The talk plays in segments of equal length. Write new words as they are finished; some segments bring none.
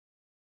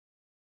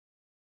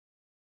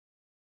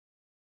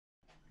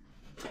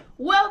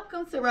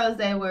Welcome to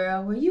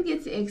Rosayworld, where you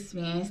get to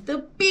experience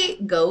the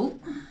big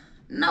goat,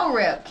 no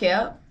rap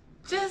cap,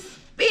 just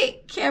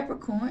big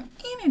Capricorn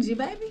energy,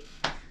 baby.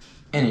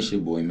 And it's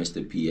your boy,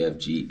 Mr.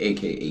 PFG,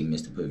 a.k.a.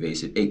 Mr.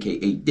 Pervasive,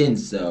 a.k.a.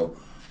 Denzel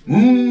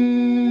Moon.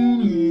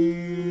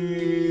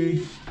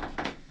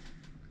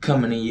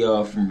 Coming to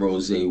y'all from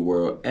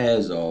Rosayworld,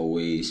 as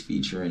always,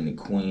 featuring the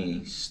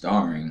queen,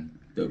 starring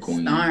the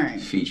queen,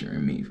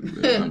 featuring me, for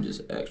real. I'm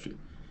just extra.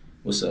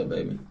 What's up,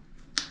 baby?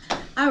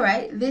 All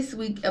right, this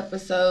week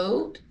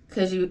episode,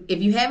 because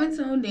if you haven't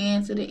tuned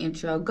in to the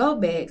intro, go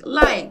back,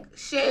 like,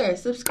 share,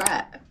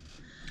 subscribe.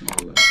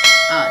 All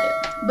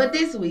that. But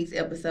this week's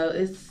episode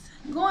is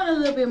going a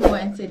little bit more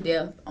into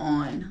depth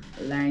on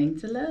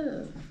learning to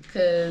love.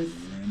 Because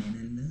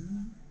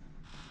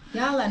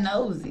y'all are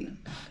nosy.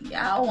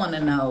 Y'all want to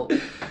know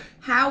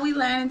how we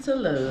learned to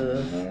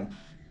love,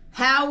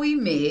 how we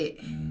met.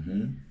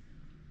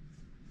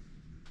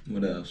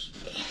 What else?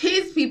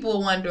 His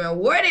people wondering,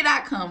 where did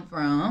I come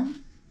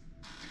from?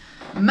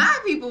 My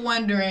people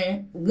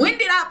wondering, when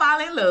did I fall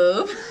in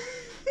love?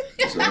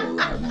 There's a whole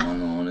lot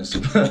going on.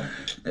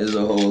 There's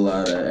a whole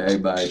lot of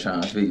everybody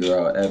trying to figure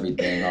out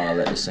everything all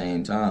at the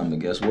same time. But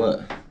guess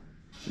what?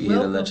 We here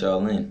to let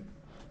y'all in.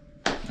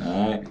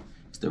 Alright?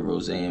 It's the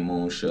ROSAY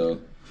MOON show.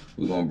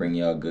 We're going to bring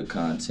y'all good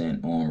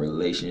content on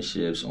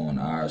relationships, on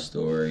our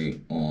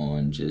story,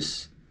 on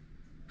just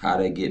how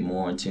to get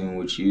more in tune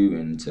with you,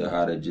 and to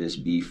how to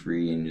just be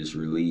free and just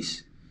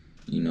release,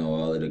 you know,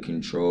 all of the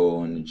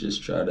control, and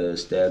just try to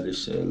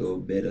establish a little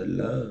bit of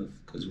love,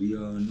 because we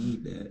all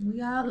need that.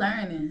 We all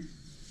learning.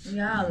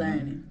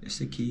 Learning. It's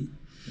the key.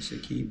 It's a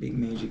key, big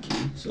major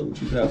key. So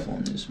what you got for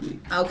them this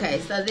week? Okay,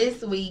 so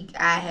this week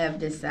I have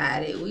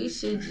decided we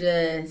should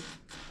just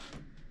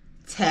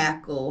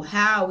tackle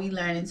how we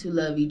learning to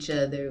love each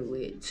other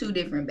with two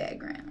different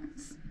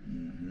backgrounds.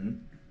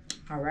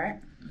 All right?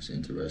 That's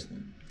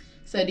interesting.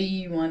 So do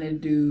you want to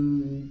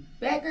do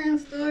background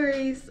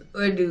stories,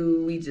 or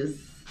do we just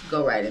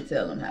go right and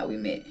tell them how we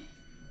met?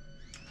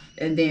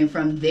 And then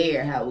from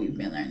there, how we've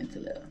been learning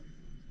to love.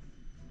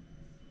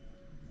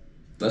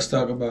 Let's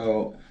talk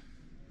about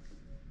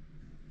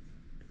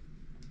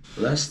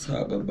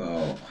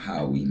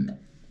how we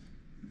met.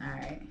 All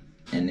right.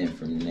 And then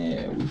from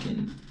there, we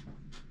can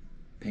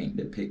paint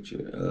the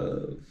picture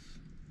of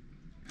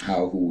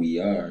how who we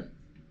are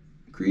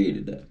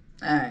created that.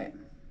 All right.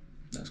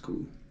 That's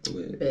cool. Go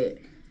ahead. Bet.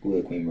 Go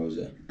ahead, Queen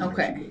Rosay.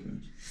 Okay.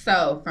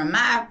 So, from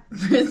my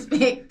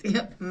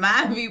perspective,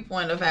 my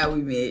viewpoint of how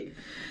we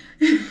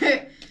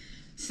met.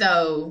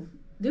 So,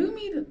 did we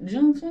meet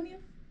June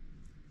 20th?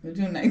 Or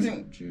June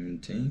 19th?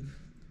 Juneteenth.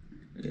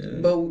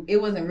 Yeah. But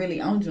it wasn't really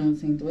on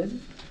Juneteenth, was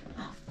it?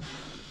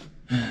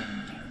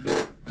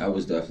 I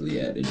was definitely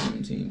at the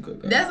Juneteenth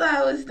cookout. That's what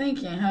I was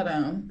thinking. Hold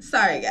on.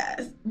 Sorry,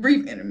 guys.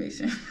 Brief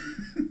intermission.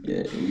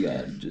 Yeah, we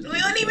got just. We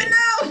don't even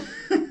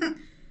know.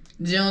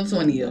 June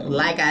 20th,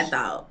 like I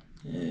thought.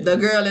 Yeah. The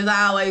girl is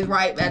always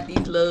right about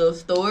these love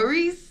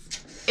stories.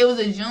 It was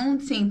a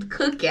Juneteenth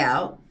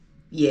cookout,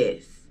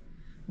 yes.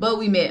 But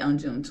we met on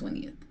June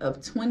 20th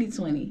of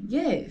 2020,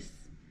 yes.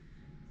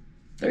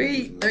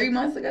 Three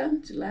months ago?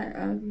 July,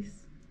 August,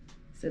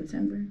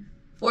 September.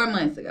 4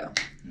 months ago,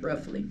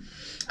 roughly.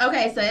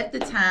 Okay, so at the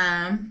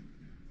time,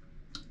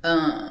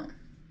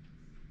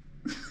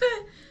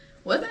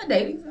 was I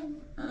dating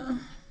someone?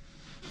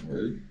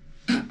 Word.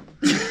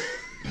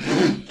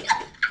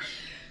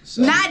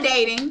 Not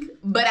dating,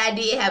 but I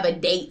did have a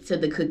date to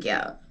the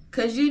cookout.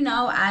 Because, you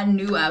know, I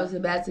knew I was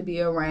about to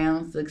be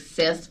around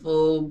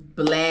successful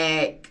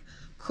Black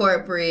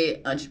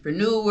corporate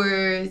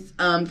entrepreneurs.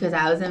 Because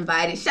I was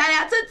invited. Shout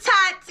out to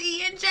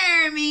Tati and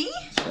Jeremy.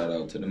 Shout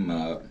out to the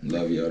mob.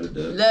 Love y'all to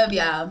death. Love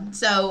y'all.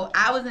 So,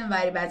 I was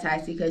invited by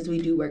Tati because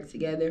we do work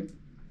together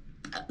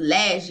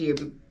last year,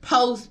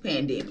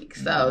 post-pandemic.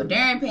 So,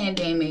 during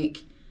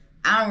pandemic,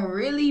 I'm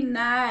really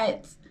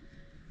not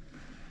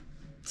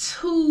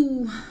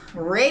too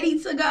ready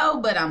to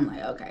go, but I'm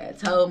like, okay, I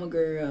told my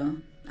girl,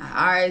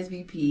 I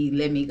RSVP,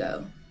 let me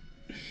go.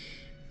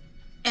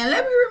 And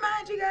let me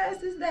remind you guys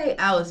this day,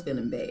 I was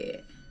feeling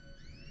bad.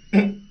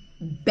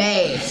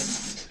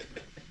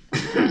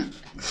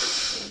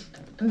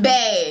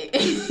 Bad.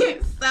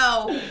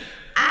 So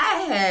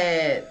I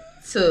had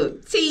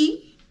took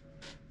tea,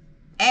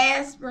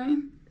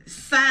 aspirin,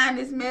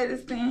 sinus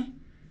medicine.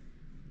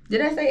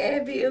 Did I say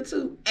Advil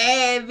too?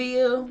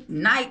 Advil,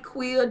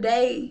 NyQuil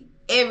day.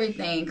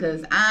 Everything,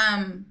 because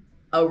I'm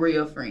a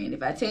real friend.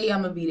 If I tell you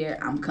I'm going to be there,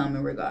 I'm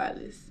coming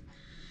regardless.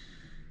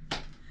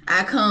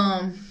 I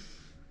come,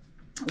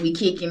 we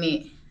kicking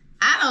it.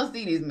 I don't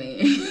see this man.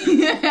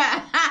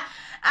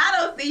 I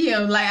don't see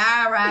him. Like,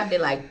 I arrived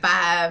at like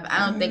 5.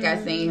 I don't think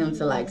I seen him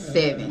till like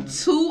 7.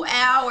 2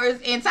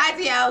 hours in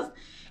Tati house.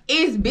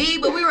 It's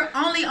big, but we were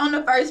only on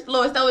the first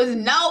floor, so there's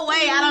no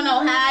way I don't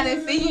know how I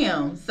didn't see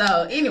him.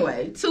 So,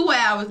 anyway, 2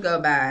 hours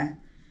go by.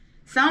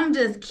 Some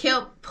just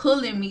kept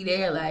pulling me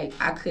there, like,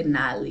 I could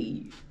not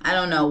leave. I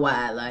don't know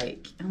why.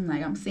 Like,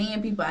 I'm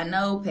seeing people I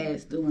know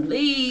pass through and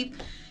leave.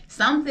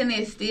 Something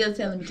is still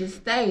telling me,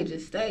 just stay.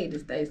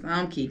 So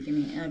I'm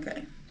kicking it.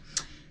 Okay.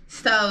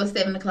 So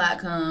 7 o'clock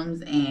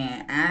comes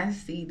and I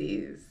see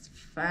this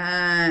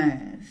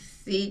fine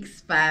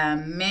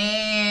 6'5"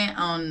 man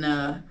on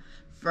the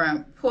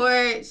front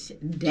porch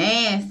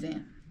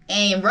dancing.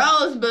 And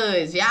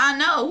Rosebuds, y'all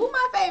know who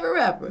my favorite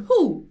rapper?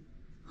 Who?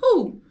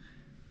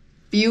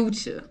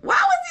 Future. Why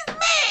was this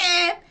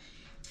man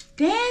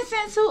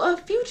dancing to a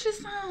Future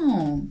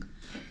song?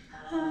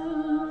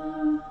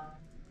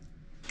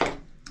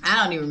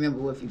 I don't even remember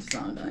what Future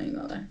song though, I ain't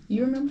gonna lie.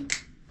 You remember?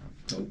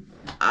 Nope.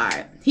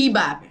 Alright, he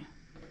bopping.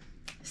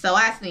 So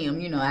I see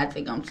him, you know, I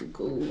think I'm too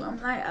cool. I'm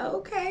like, oh,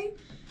 okay,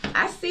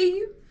 I see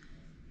you.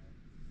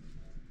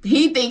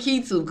 He think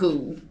he too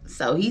cool.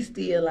 So he's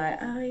still like,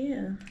 oh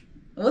yeah.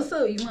 What's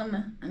up, you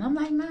wanna? And I'm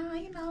like, nah,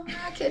 you know,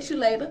 I'll catch you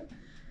later.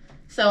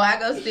 So I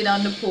go sit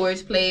on the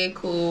porch, play it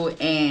cool,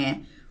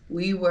 and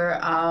we were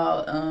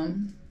all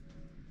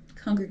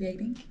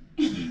congregating.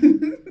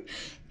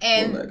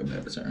 And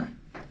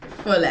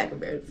for lack of a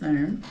better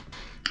term,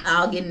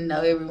 all getting to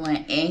know everyone.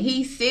 And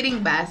he's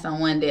sitting by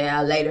someone that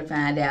I later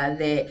find out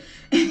that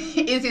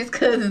is his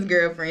cousin's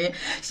girlfriend.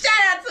 Shout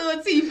out to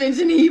Atif in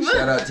Geneva.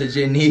 Shout out to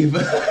Geneva.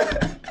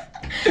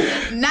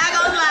 Not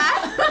gonna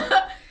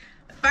lie.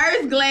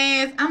 First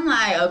glance, I'm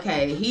like,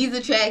 okay, he's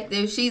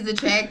attractive, she's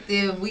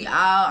attractive.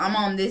 I'm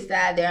on this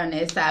side, they're on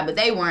that side, but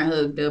they weren't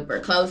hooked up or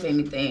close or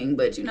anything.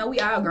 But you know, we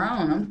all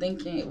grown. I'm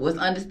thinking what's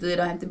understood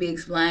don't have to be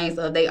explained.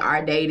 So if they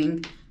are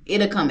dating,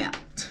 it'll come out.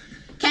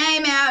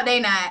 Came out, they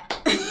not.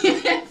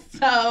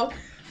 So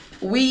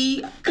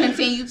we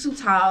continue to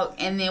talk,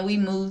 and then we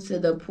moved to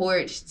the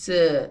porch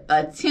to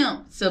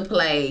attempt to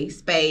play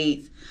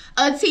spades.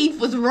 Atif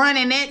was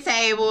running that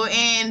table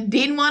and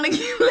didn't want to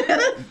let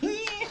us in.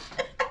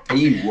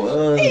 He was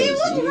running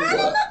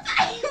the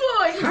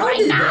table. How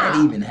did that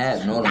even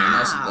happen? Hold on,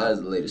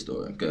 that's the latest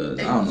story, because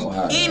I don't know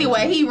how.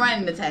 Anyway, he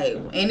running the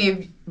table.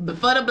 And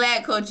for the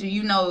black culture,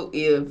 you know,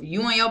 if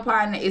you and your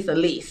partner, it's a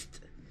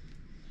list.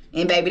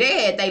 And baby,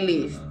 they had their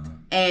list.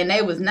 And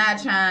they was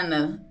not trying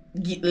to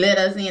let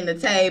us in the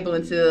table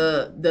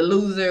until the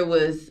loser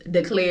was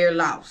declared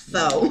lost.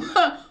 So,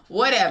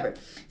 whatever.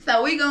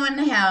 So we go in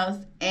the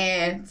house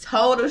and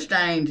total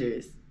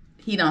strangers.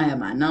 He don't have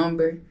my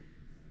number.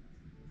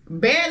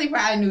 Barely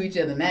probably knew each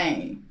other's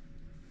name.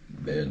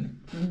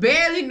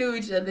 Barely knew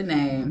each other's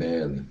name.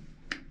 Barely.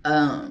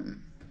 And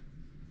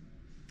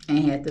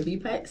had to be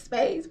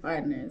spades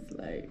partners.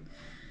 Like,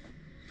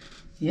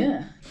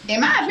 yeah.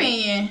 In my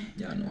opinion,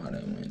 y'all know how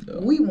that went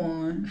though. We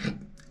won.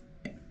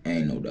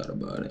 Ain't no doubt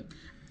about it.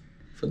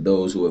 For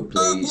those who have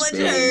played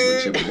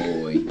spades with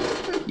your boy,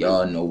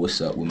 y'all know what's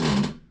up with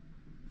me.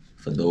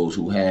 For those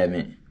who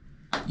haven't,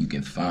 you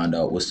can find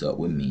out what's up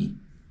with me.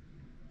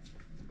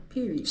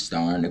 Period.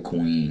 Star and the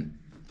Queen.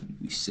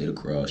 We sit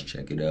across,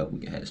 check it up. We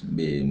can have some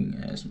bid. We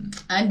can have some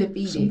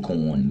undefeated. Some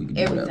corn. We can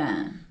do every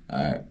time.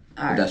 All right.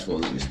 That's for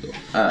the story.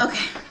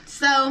 Okay.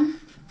 So,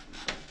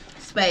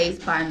 spades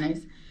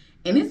partners,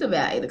 and it's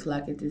about 8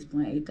 o'clock at this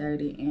point,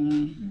 8:30,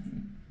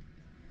 and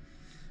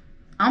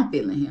I'm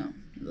feeling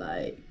him.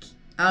 Like,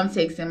 I'm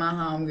texting my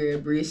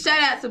homegirl Bria.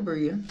 Shout out to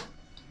Bria.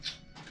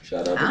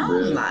 Shout out to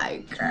Bria. I'm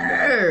like,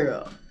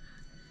 girl,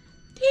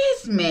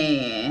 this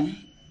man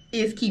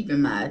is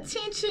keeping my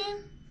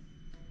attention.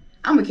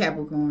 I'm a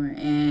Capricorn,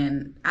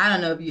 and I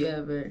don't know if you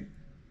ever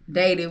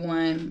dated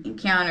one,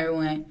 encountered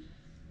one.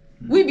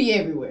 We be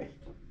everywhere.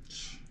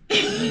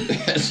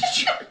 That's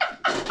true.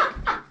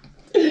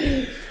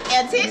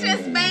 Attention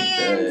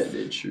spans.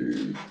 That's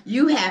true.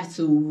 You have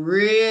to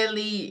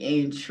really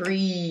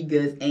intrigue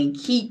us and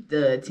keep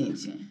the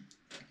attention.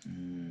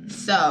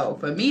 So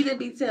for me to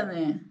be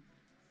telling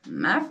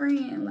my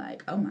friend,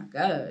 like, oh my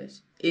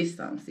gosh, it's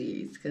something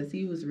serious, because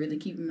he was really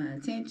keeping my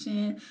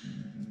attention.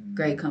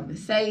 Great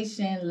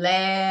conversation,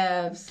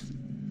 laughs.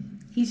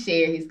 He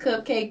shared his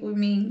cupcake with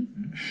me.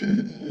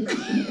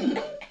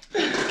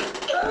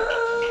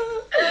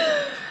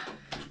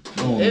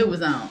 It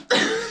was on.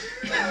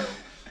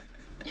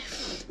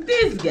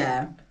 This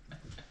guy.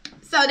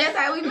 So that's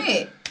how we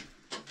met.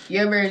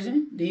 Your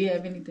version. Do you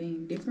have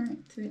anything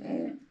different to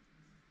add?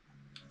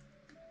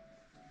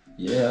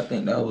 Yeah, I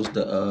think that was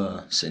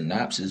the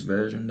synopsis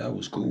version. That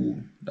was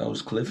cool. That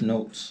was Cliff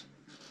Notes.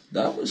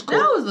 That was cool.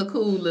 That was a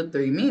cool little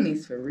 3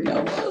 minutes for real.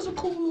 That was a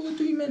cool little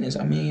 3 minutes.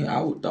 I mean,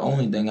 the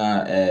only thing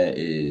I add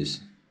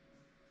is,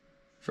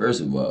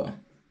 first of all,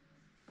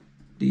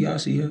 do y'all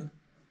see her?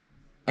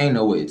 Ain't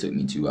no way it took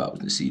me 2 hours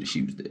to see that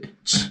she was there.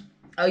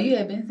 Oh, you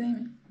had been seeing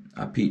me?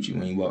 I peeped you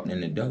when you walked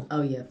in the door.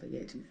 Oh, yeah, I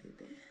forget you said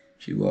that.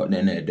 She walked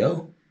in that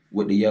door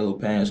with the yellow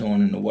pants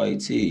on and the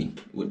white tee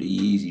with the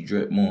Yeezy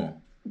drip on.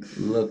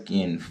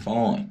 Looking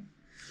fine.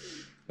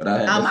 But I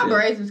had my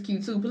braids was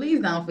cute too.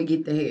 Please don't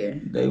forget the hair.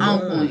 They on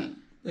was. Point.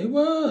 They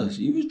was.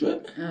 You was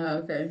dripping. Oh,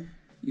 okay.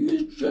 You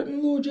was dripping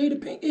a little Jada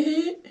Pinkett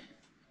head.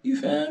 You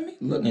found me?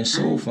 Looking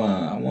so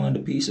fine. I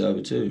wanted a piece of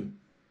it too.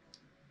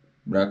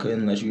 But I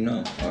couldn't let you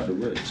know. All the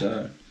rip,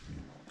 sorry.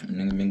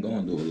 Nigga been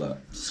going through a lot.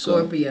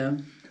 Scorpio.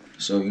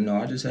 So, you know,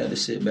 I just had to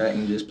sit back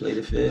and just play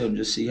the field,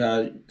 just see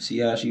how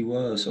she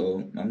was.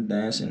 So I'm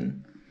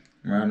dancing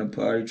around the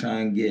party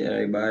trying to get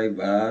everybody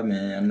vibe,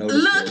 man. I know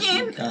this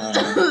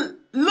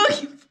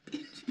Looking.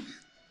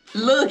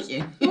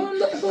 Looking.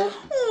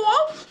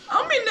 Oh,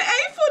 I'm in the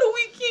A for the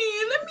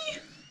weekend. Let me.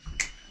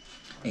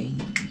 Hey,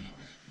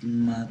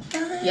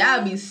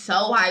 Y'all be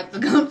so hyped to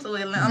come to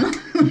Atlanta.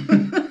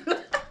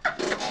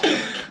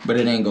 But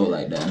it ain't go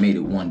like that. I made it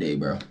one day,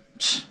 bro.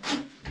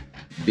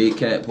 Big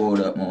Cat pulled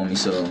up on me,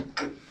 so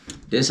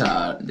this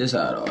how it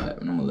all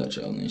happened. I'm gonna let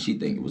y'all in. She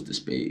think it was the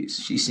spades.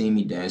 She seen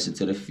me dancing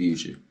to the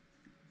future.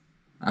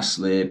 I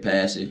slid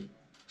past it.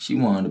 She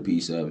wanted a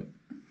piece of it.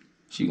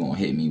 She gonna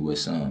hit me with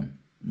some.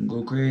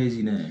 Go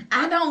crazy then.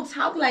 I don't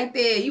talk like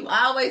that. You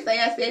always say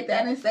I said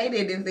that. I didn't say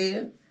that,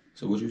 Denzel.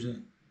 So what you say?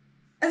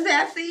 I said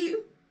I see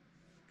you.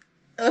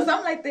 Or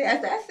something like that.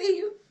 I said I see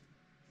you.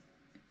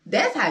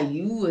 That's how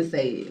you would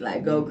say it.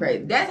 Like, go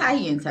crazy. That's how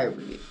he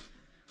interpreted it.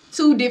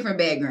 2 different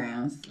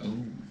backgrounds. Oh.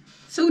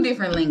 2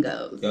 different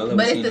lingos. Y'all ever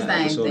But it's seen the that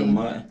same episode thing. of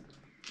Martin?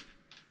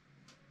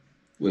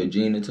 Where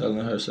Gina telling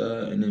her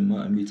side and then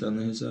Martin be telling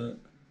his side?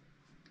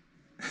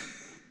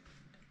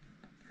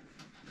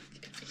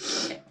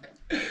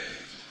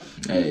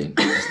 Hey,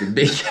 that's the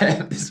big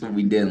cat. That's what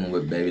we dealing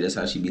with, baby. That's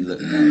how she be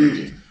looking at it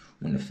just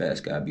when the facts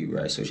gotta be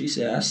right. So she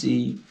said, I see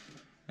you.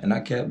 And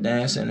I kept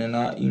dancing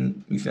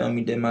and you feel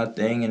me, did my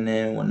thing. And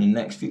then when the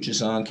next Future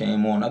song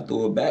came on, I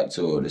threw it back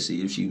to her to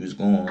see if she was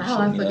going to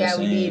show me that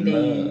same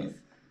love.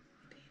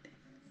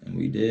 And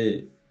we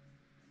did.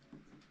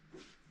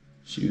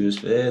 She was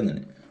feeling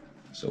it.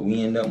 So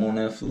we end up on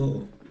that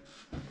floor.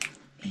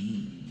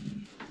 Hey.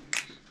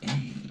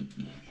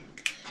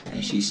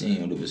 And she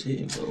seen what it was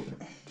hitting for.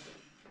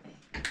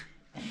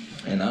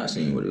 And I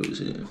seen what it was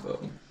hitting for.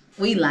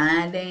 We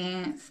line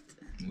danced.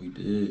 We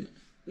did.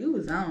 We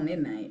was on that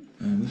night.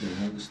 Man, we did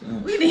hella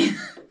stuff. We did.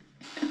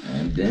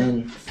 And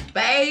then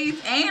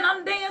Spades and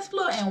on the dance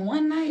floor in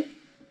one night.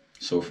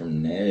 So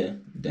from there,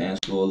 dance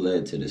floor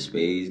led to the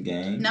spades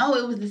game. No,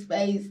 it was the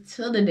spades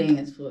to the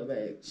dance floor,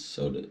 babe.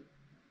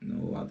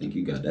 No, I think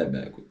you got that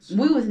backwards.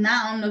 We was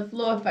not on the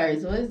floor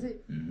first, was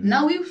it? Mm-hmm.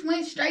 No, we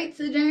went straight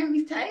to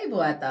Jeremy's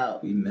table, I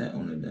thought. We met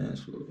on the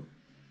dance floor.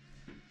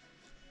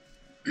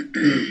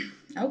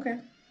 Okay.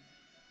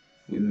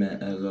 We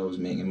met as I was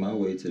making my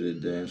way to the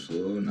dance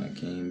floor, and I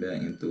came back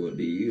and threw it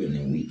to you, and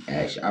then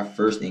our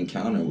first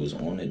encounter was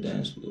on the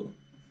dance floor.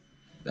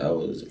 That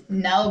was it.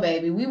 No,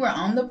 baby, we were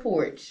on the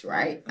porch,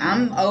 right?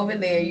 I'm over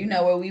there. You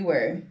know where we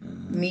were.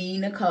 Me,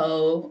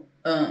 Nicole,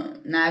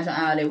 Nigel,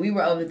 all that. We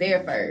were over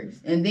there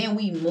first, and then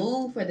we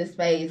moved for the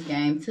spades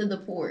game to the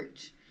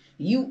porch.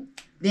 You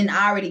then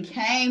already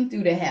came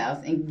through the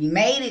house and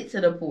made it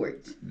to the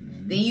porch.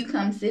 Mm-hmm. Then you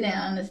come sit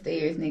down on the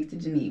stairs next to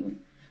Geneva.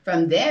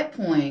 From that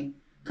point,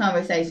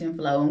 conversation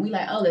flow, and we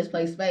like, oh, let's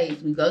play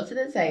spades. We go to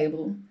the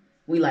table.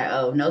 We like,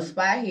 oh, no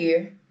spot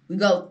here. We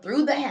go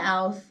through the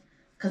house,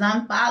 because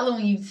I'm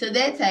following you to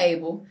that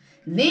table.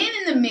 Then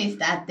in the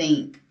midst, I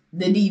think,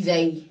 the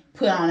DJ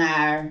put on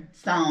our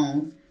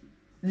songs.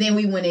 Then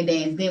we went and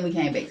danced. Then we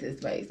came back to the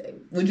spades table.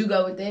 Would you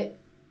go with that?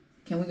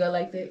 Can we go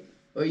like that?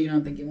 Or you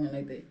don't think it went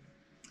like that?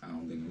 I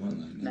don't think it went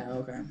like that. No,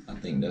 okay. I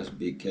think that's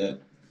Big Cat.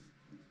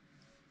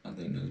 How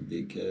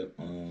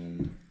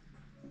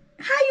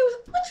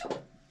you,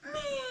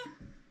 man.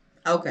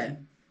 Okay.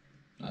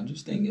 I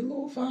just think your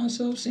little fine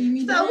self seen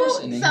me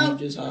dancing, and you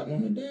just hopped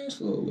on the dance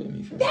floor with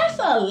me. That's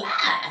a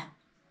lie.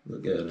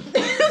 Look at her.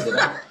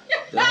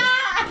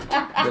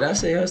 Did I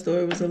say her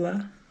story was a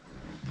lie?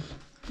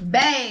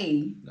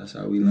 Babe. That's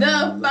how we learn.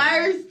 The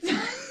first.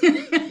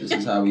 This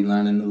is how we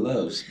learning to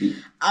love. Speak.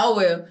 Oh,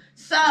 well.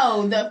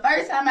 So, the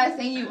first time I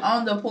seen you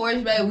on the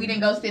porch, babe, we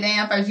didn't go sit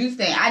down first. You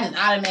said, I just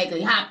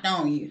automatically hopped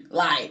on you.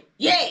 Like,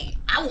 yeah,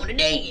 I want to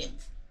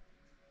dance.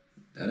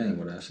 That ain't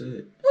what I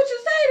said. What you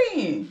say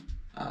then?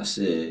 I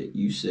said,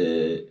 you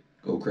said,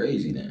 go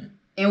crazy then.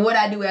 And what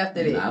I do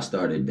after that? I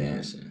started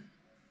dancing.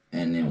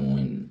 And then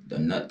when the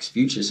next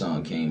Future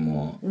song came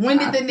on, when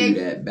did I threw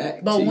that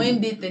back But to when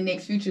you. did the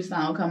next Future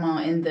song come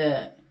on in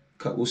the...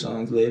 Couple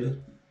songs later.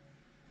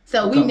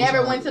 So we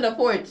never went to the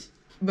porch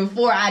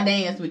before I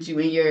danced with you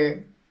in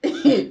your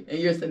in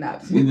your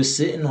synopsis. We was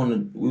sitting on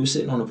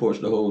the porch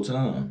the whole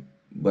time.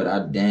 But I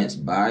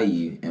danced by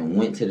you and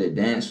went to the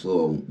dance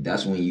floor.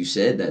 That's when you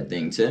said that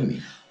thing to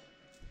me.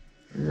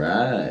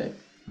 Right.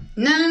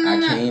 No.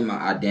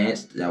 I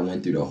danced. I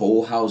went through the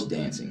whole house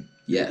dancing.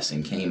 Yes,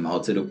 and came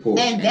out to the porch.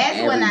 And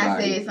that's when I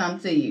said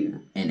something to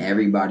you. And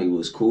everybody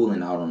was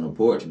cooling out on the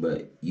porch,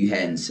 but you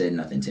hadn't said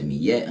nothing to me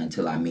yet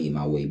until I made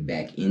my way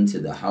back into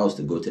the house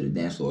to go to the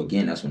dance floor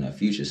again. That's when that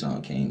Future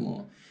song came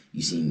on.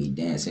 You see me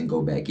dance and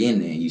go back in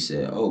there, and you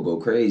said, oh, go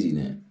crazy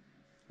then.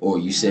 Or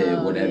you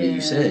said whatever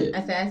you said.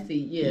 I said, I see.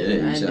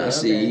 Yeah, you said, I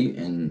see you.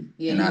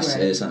 And I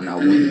said something. I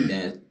went and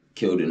danced,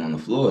 killed it on the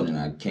floor, and then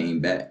I came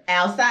back.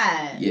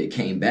 Outside. Yeah,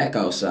 came back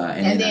outside.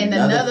 And then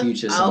another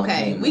Future song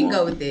came we can on,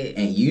 go with that.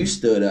 And you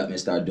stood up and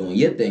started doing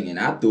your thing, and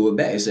I threw it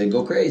back and said,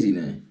 go crazy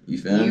then. You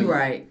feel me? You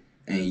right.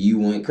 And you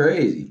went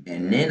crazy.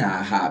 And then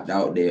I hopped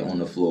out there on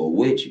the floor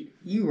with you.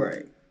 You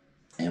right.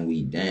 And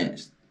we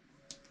danced.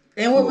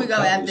 And where we go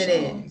after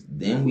that?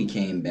 Then we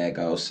came back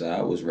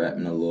outside, was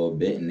rapping a little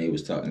bit, and they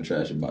was talking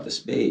trash about the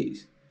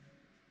spades.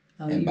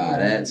 Oh, and by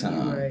that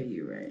time,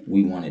 you're right.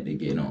 we wanted to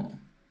get on.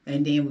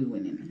 And then we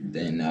went in.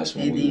 Then that's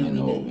when we went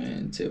over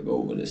and took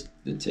over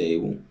the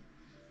table.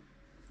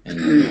 And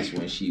then that's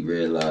when she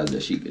realized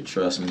that she could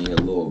trust me a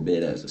little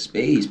bit as a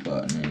spades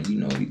partner. And, you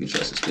know, you can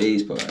trust a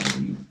spades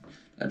partner.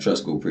 That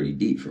trust go pretty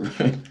deep for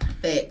real.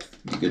 Facts.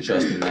 You could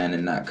trust a man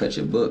and not cut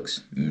your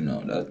books. You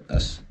know,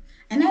 that's...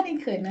 And I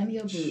didn't cut none of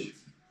your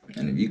books.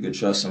 And if you could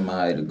trust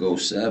somebody to go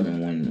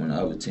 7 when the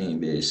other team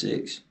bid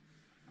 6,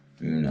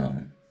 you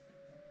know...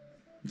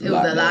 It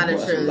was a lot of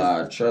trust. A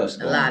lot of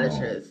trust. A lot of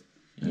trust.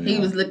 He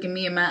was looking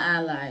me in my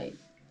eye like,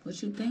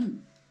 what you think?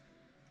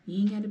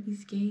 You ain't got to be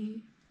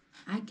scared.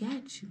 I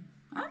got you.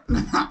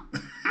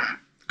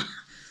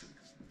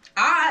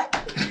 Alright.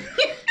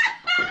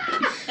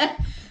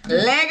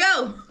 Let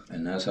go.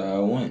 And that's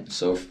how it went.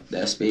 So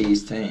that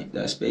spades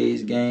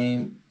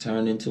game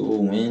turned into a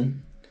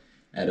win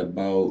at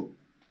about,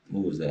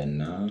 what was that,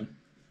 9?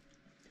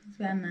 It's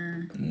about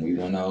 9. And we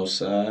went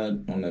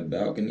outside on the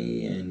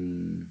balcony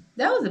and...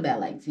 That was about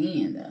like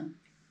 10 though.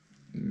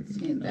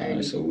 10:30.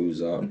 Alright, so we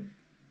was out.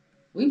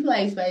 We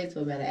played spades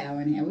for about an hour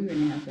and a half. We were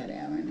in the house about an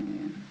hour and a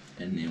half.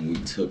 And then we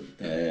took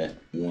that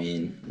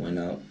win, went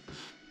out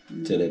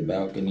to the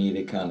balcony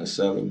to kind of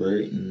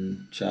celebrate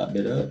and chop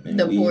it up. And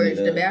the porch,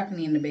 the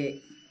balcony in the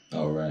back.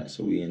 All right,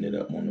 so we ended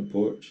up on the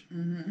porch.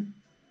 Mm-hmm.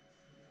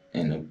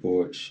 And the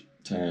porch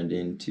turned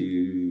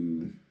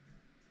into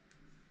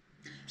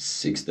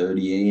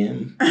 6:30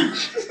 a.m.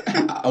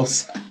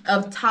 outside.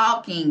 Of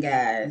talking,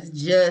 guys.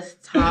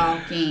 Just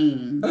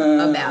talking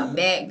about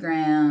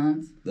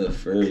backgrounds, the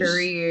first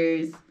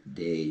careers,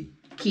 day,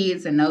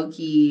 kids or no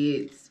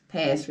kids,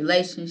 past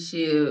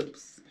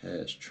relationships,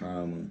 past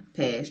trauma,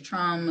 past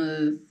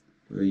traumas.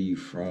 Where are you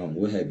from?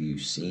 What have you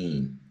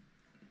seen?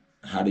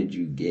 How did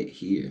you get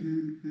here?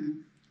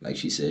 Mm-hmm. Like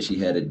she said, she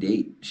had a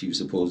date. She was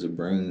supposed to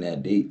bring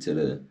that date to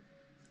the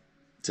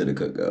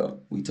cookout.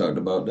 We talked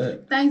about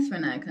that. Thanks for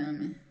not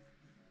coming.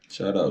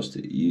 Shout outs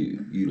to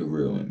you. You the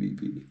real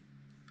MVP.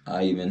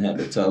 I even had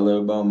to tell her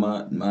about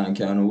my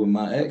encounter with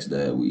my ex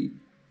that week.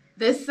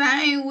 The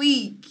same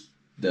week.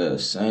 The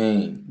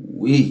same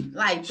week.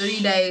 Like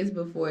 3 days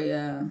before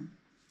y'all.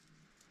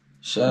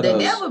 Shout outs. The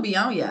devil be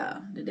on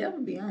y'all. The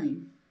devil be on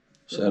you.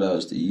 Shout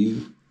outs to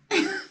you.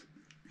 Hey,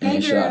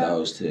 and shout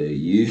outs to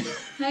you.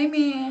 Hey,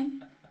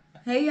 man.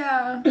 Hey,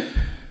 y'all.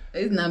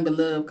 It's nothing but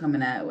love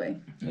coming our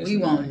way. We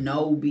want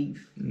no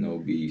beef. No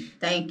beef.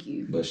 Thank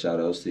you. But shout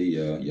outs to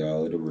y'all.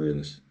 Y'all are the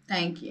realest.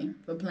 Thank you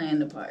for playing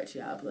the parts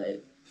y'all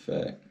played.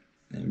 Fact.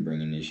 And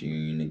bringing this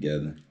union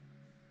together.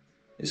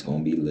 It's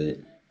going to be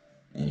lit.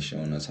 And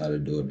showing us how to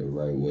do it the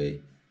right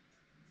way.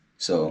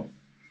 So,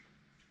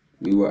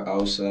 we were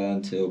outside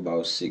until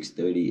about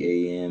 6:30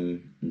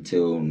 a.m.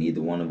 until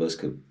neither one of us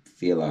could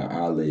feel our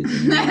eyelids.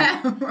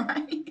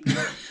 Right.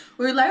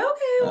 We were like,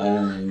 okay,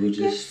 well,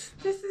 this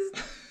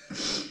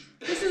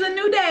is a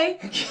new day.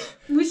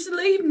 We should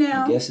leave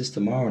now. I guess it's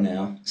tomorrow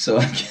now. So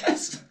I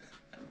guess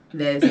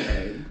that's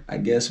crazy. I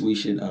guess we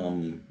should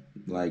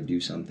like do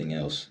something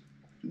else.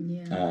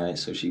 Yeah. All right.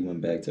 So she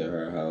went back to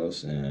her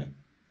house and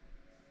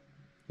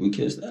we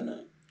kissed that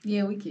night.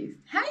 Yeah, we kissed.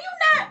 How you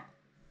not?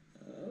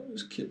 I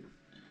was kidding.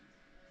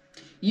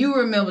 You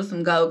remember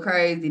some go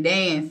crazy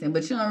dancing,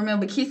 but you don't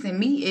remember kissing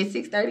me at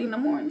 6:30 in the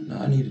morning. No,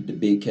 I needed the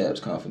big cap's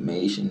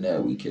confirmation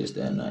that we kissed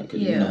that night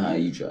because you know how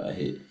you try to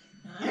hit.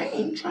 I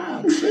ain't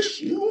trying to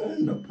kiss you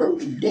on the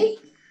first date.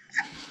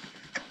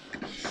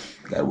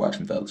 Gotta watch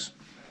them fellas.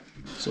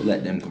 So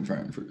let them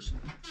confirm first.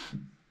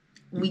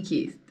 We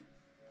kissed.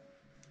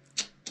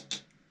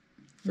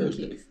 First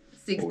we kissed.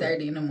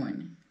 6:30 in the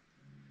morning.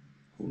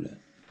 Hold that.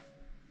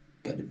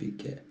 Got the big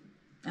cat.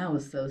 I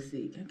was so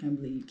sick. I can't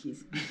believe you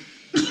kissed me.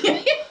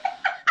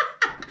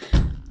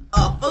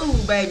 A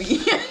fool, baby.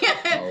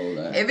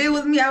 If it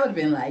was me, I would have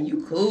been like,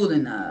 you cool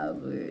and all,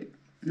 but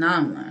nah,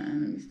 I'm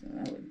lying.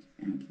 I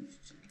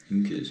kissed you.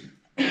 You kissed me.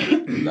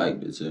 You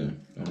liked it too.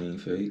 Don't even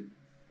fake.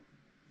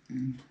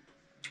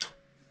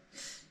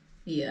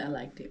 Yeah, I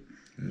liked it.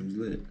 It was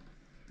lit.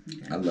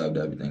 Okay. I loved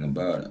everything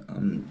about it.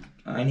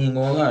 I ain't even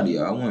gonna lie to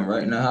you. I went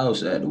right in the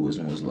house afterwards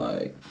and was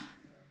like,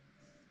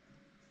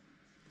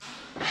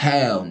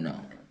 hell no.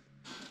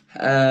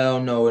 Hell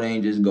no, it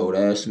ain't just go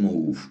that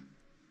smooth.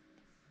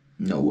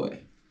 No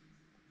way.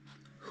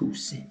 Who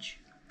sent you?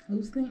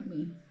 Who sent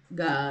me?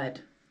 God.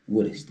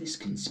 What is this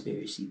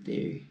conspiracy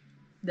theory?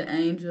 The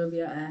angel of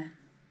your eye.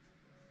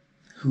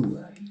 Who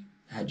are you?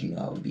 How'd you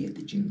know I would be at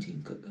the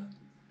Juneteenth cookout?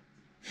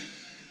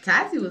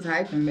 Tati was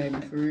hyping, baby,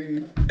 for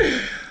real.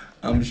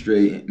 I'm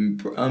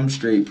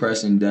straight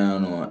pressing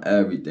down on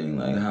everything.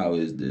 Like, how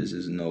is this?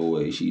 There's no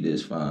way she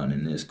this fine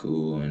and this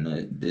cool and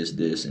this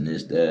and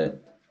this that.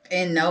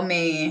 And no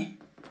man.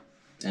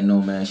 And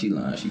no man, she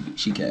lying.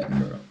 She capping,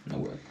 bro. No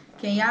way.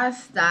 Can y'all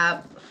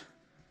stop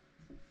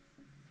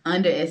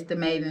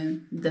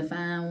underestimating the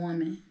fine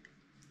woman?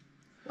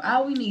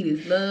 All we need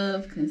is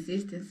love,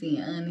 consistency,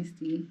 and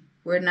honesty.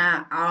 We're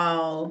not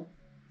all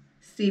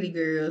city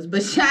girls.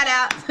 But shout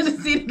out to the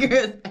city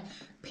girls,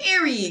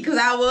 period. Because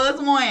I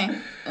was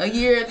one a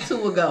year or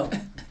two ago.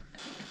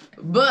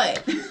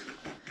 But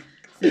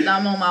since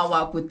I'm on my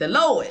walk with the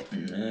Lord,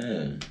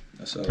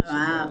 that's all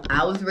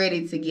I was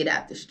ready to get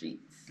out the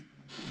streets.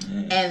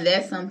 Yeah. And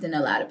that's something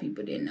a lot of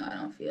people didn't know, I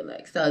don't feel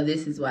like. So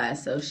this is why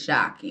it's so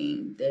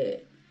shocking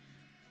that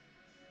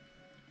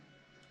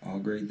all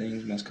great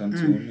things must come to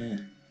an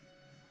end.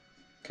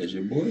 Because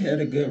your boy had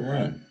a good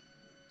run.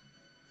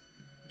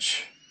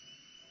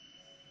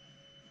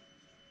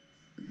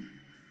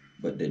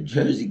 But the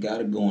jersey got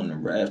to go on the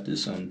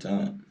rafters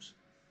sometimes.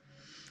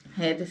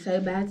 Had to say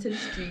bye to the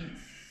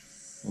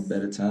streets. No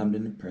better time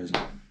than the present.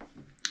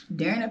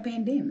 During a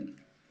pandemic.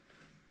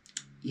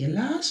 You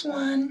lost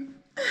one.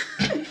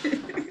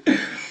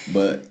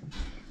 But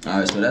all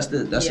right, so that's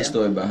the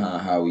story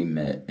behind how we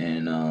met,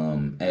 and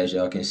as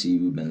y'all can see,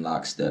 we've been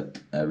lockstep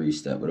every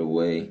step of the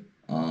way.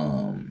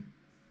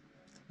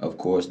 Of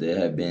course, there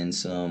have been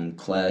some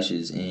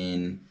clashes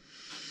in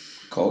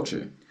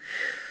culture.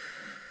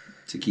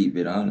 To keep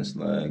it honest,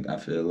 like I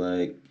feel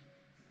like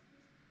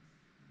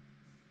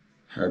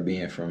her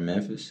being from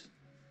Memphis,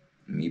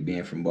 me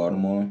being from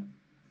Baltimore,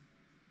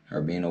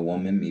 her being a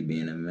woman, me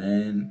being a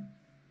man,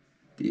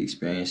 the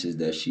experiences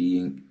that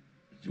she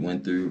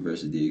went through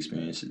versus the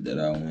experiences that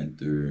I went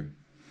through,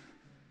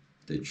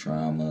 the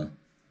trauma.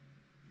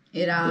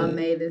 It all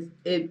made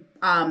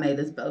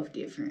us both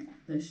different.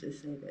 Let's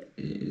just say that.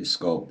 It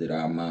sculpted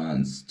our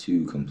minds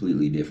two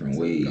completely different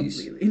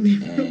ways.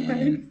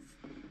 Ways.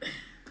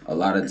 A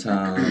lot of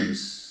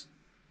times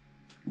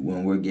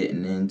when we were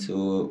getting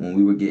into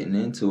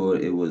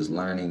it, it was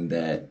learning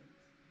that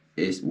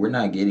we're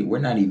not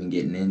even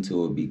getting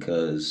into it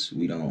because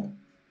we don't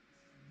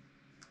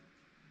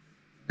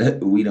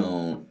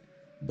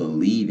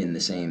believe in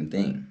the same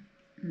thing.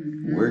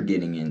 Mm-hmm. We're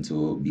getting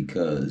into it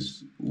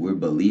because we're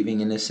believing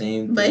in the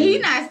same thing. But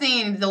he's not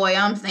saying it the way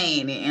I'm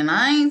saying it, and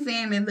I ain't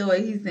saying it the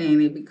way he's saying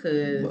it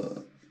because...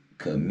 But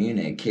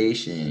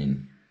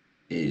communication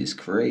is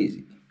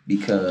crazy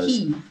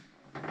because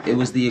it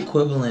was the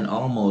equivalent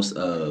almost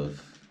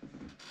of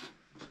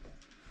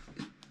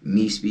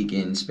me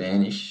speaking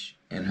Spanish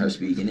and her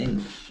speaking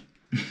English.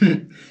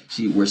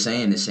 We're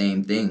saying the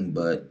same thing,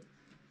 but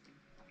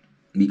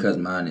because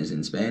mine is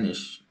in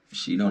Spanish,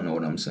 she don't know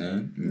what I'm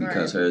saying.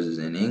 Because hers is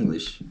in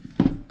English,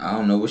 I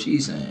don't know what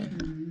she's saying.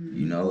 Mm-hmm.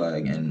 You know,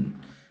 like, and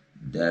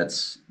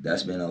that's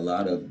been a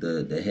lot of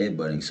the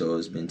headbutting. So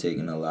it's been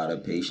taking a lot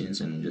of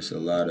patience and just a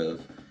lot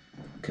of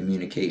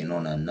communicating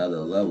on another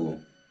level,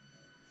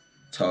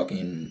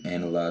 talking,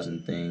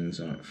 analyzing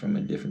things from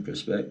a different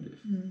perspective.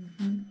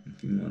 Mm-hmm.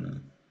 If you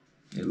want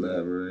to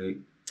elaborate,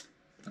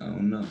 I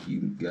don't know. You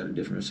got a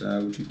different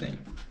side. What you think?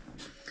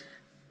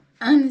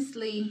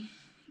 Honestly,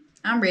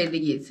 I'm ready to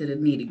get to the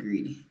nitty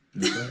gritty.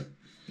 Okay.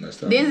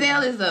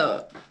 Denzel is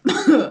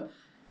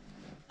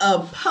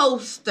a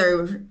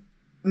poster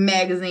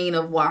magazine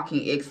of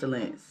walking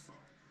excellence.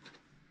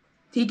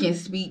 He can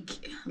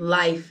speak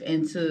life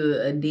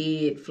into a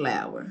dead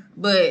flower.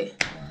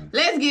 But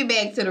let's get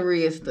back to the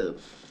real stuff.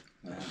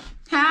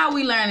 How are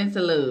we learning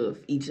to love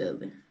each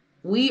other?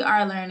 We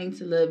are learning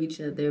to love each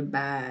other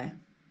by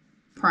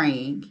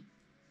praying,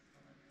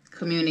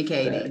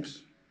 communicating,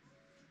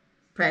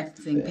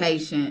 practicing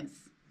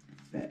patience,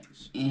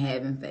 and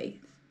having faith.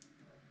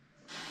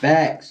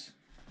 Facts.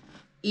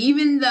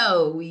 Even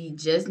though we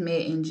just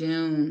met in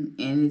June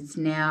and it's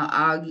now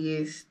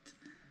August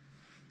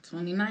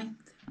 29th.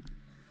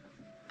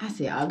 I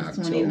said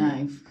August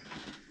 29th.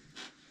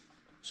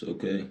 It's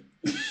okay.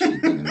 She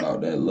thinking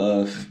about that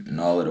love and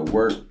all of the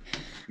work.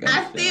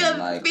 I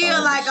still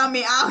feel like I'm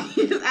in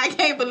August. I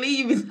can't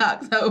believe it's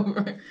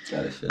October.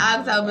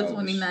 October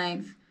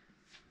 29th.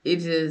 It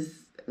just,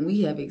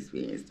 we have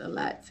experienced a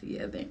lot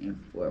together in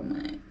 4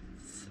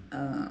 months.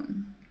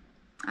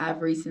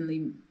 I've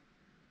recently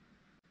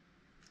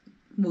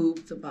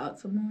moved to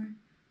Baltimore.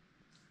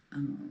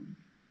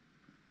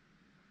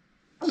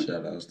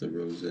 Shout outs to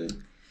Rosay.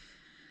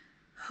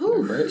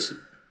 Embrace it.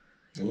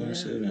 Go and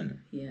sit in it.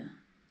 Yeah.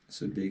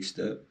 It's a big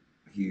step.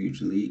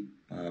 Huge leap.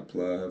 I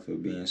applaud her for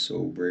being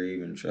so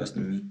brave and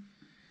trusting me.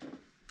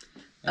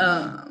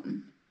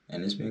 And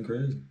it's been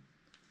crazy.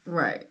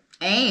 Right.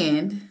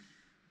 And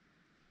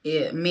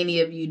many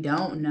of you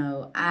don't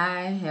know,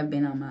 I have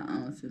been on my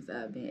own since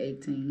I've been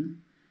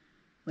 18.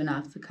 Went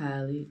off to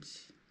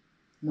college.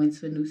 Went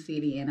to a new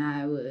city, and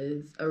I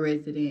was a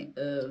resident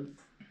of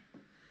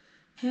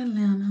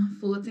Atlanta,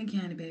 Fulton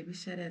County, baby.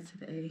 Shout out to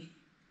the A.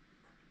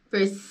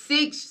 For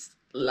 6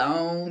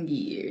 long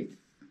years.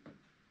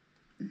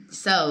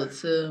 So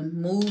to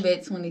move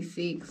at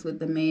 26 with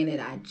the man that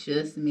I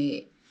just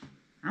met,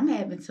 I'm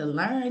having to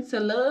learn to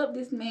love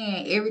this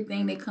man,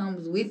 everything that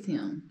comes with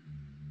him.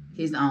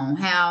 His own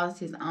house,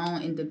 his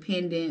own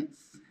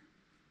independence,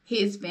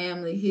 his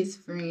family, his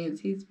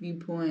friends, his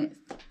viewpoints.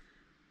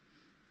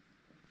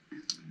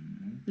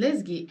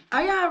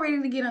 Are y'all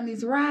ready to get on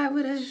this ride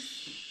with us?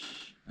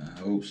 I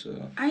hope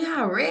so. Are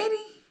y'all ready?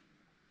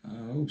 I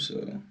hope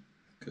so.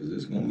 Because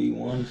it's going to be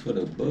one for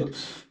the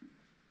books.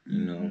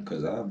 You know,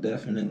 because I've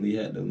definitely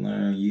had to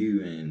learn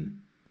you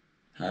and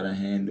how to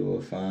handle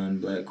a fine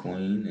black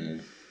queen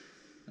and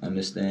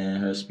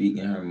understand her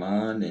speaking her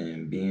mind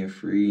and being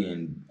free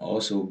and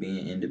also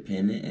being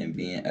independent and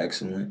being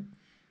excellent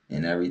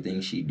in everything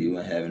she do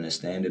and having a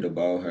standard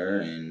about her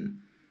and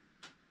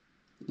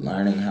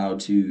learning how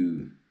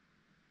to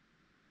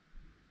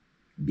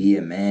be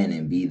a man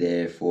and be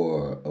there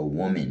for a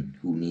woman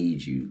who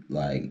needs you,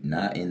 like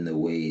not in the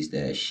ways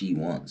that she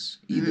wants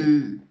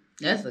either.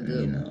 That's a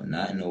good one.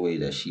 Not in the way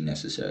that she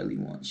necessarily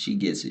wants. She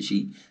gets it.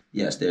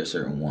 Yes, there are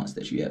certain wants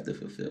that you have to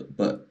fulfill,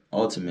 but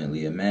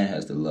ultimately a man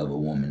has to love a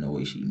woman the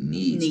way she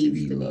needs to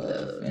be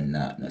loved and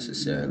not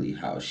necessarily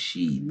how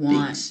she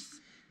thinks.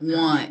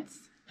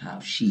 How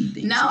she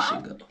thinks it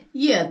should go.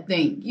 Yeah,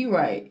 you're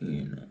right.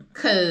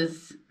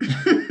 Cause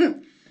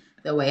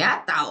the way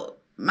I thought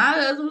my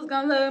husband was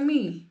gonna love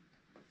me,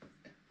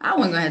 I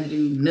wasn't gonna have to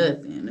do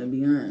nothing, to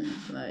be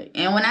honest. Like,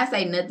 and when I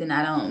say nothing,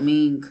 I don't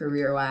mean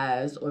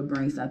career-wise or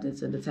bring something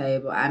to the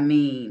table. I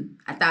mean,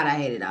 I thought I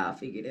had it all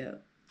figured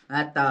out.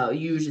 I thought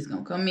you was just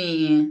gonna come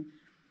in,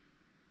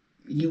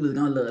 you was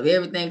gonna love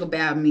everything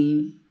about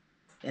me,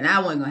 and I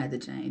wasn't gonna have to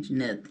change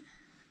nothing.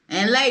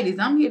 And ladies,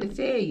 I'm here to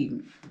tell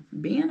you,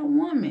 being a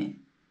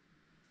woman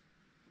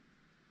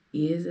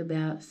is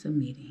about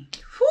submitting.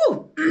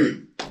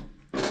 Whew.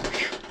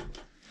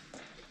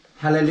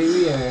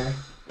 Hallelujah.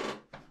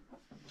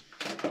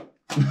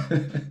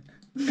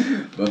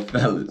 But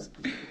fellas,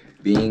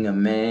 being a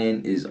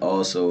man is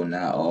also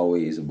not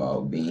always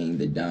about being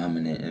the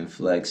dominant and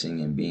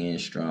flexing and being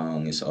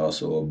strong. It's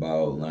also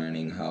about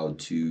learning how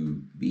to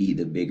be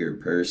the bigger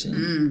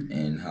person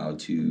and how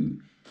to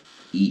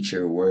eat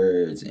your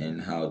words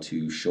and how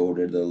to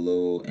shoulder the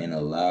load and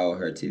allow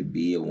her to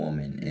be a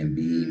woman and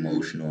be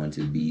emotional and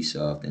to be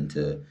soft and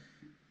to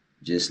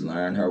just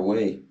learn her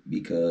way,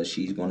 because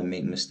she's going to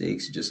make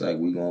mistakes just like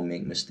we're going to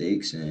make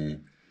mistakes,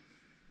 and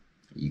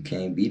you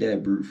can't be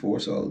that brute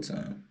force all the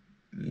time.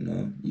 You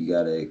know, you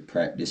got to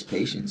practice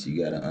patience.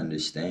 You got to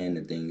understand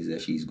the things that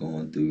she's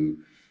going through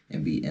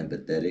and be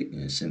empathetic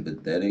and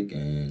sympathetic,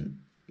 and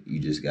you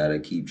just got to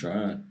keep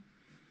trying.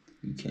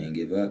 You can't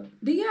give up.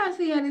 Do y'all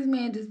see how this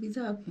man just be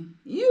talking?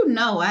 You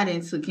know I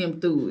didn't took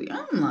him through it.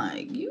 I'm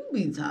like, you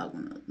be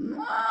talking a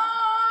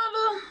lot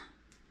of...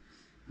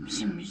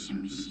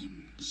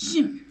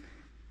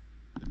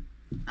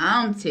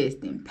 I'm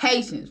testing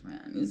patience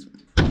around this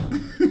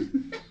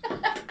one.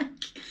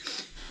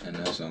 And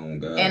that's on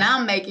God. And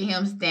I'm making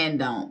him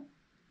stand on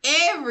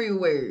every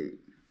word.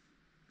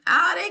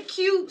 All that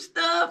cute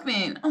stuff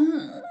and...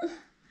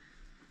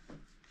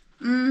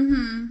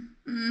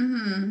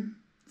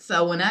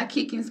 So when I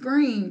kick and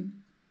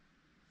scream,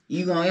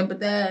 you gonna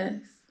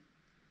empathize.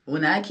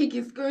 When I kick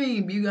and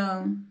scream, you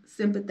gonna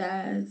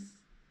sympathize.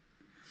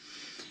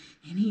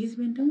 And he's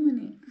been doing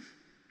it.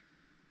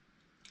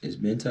 It's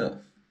been tough.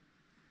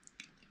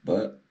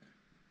 But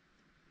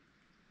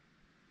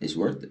it's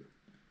worth it.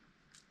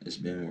 It's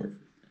been worth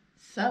it.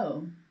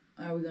 So,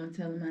 are we gonna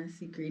tell him my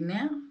secret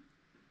now?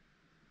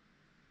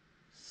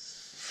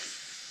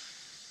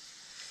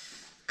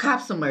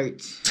 Cop some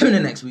merch. Tune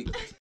in next week.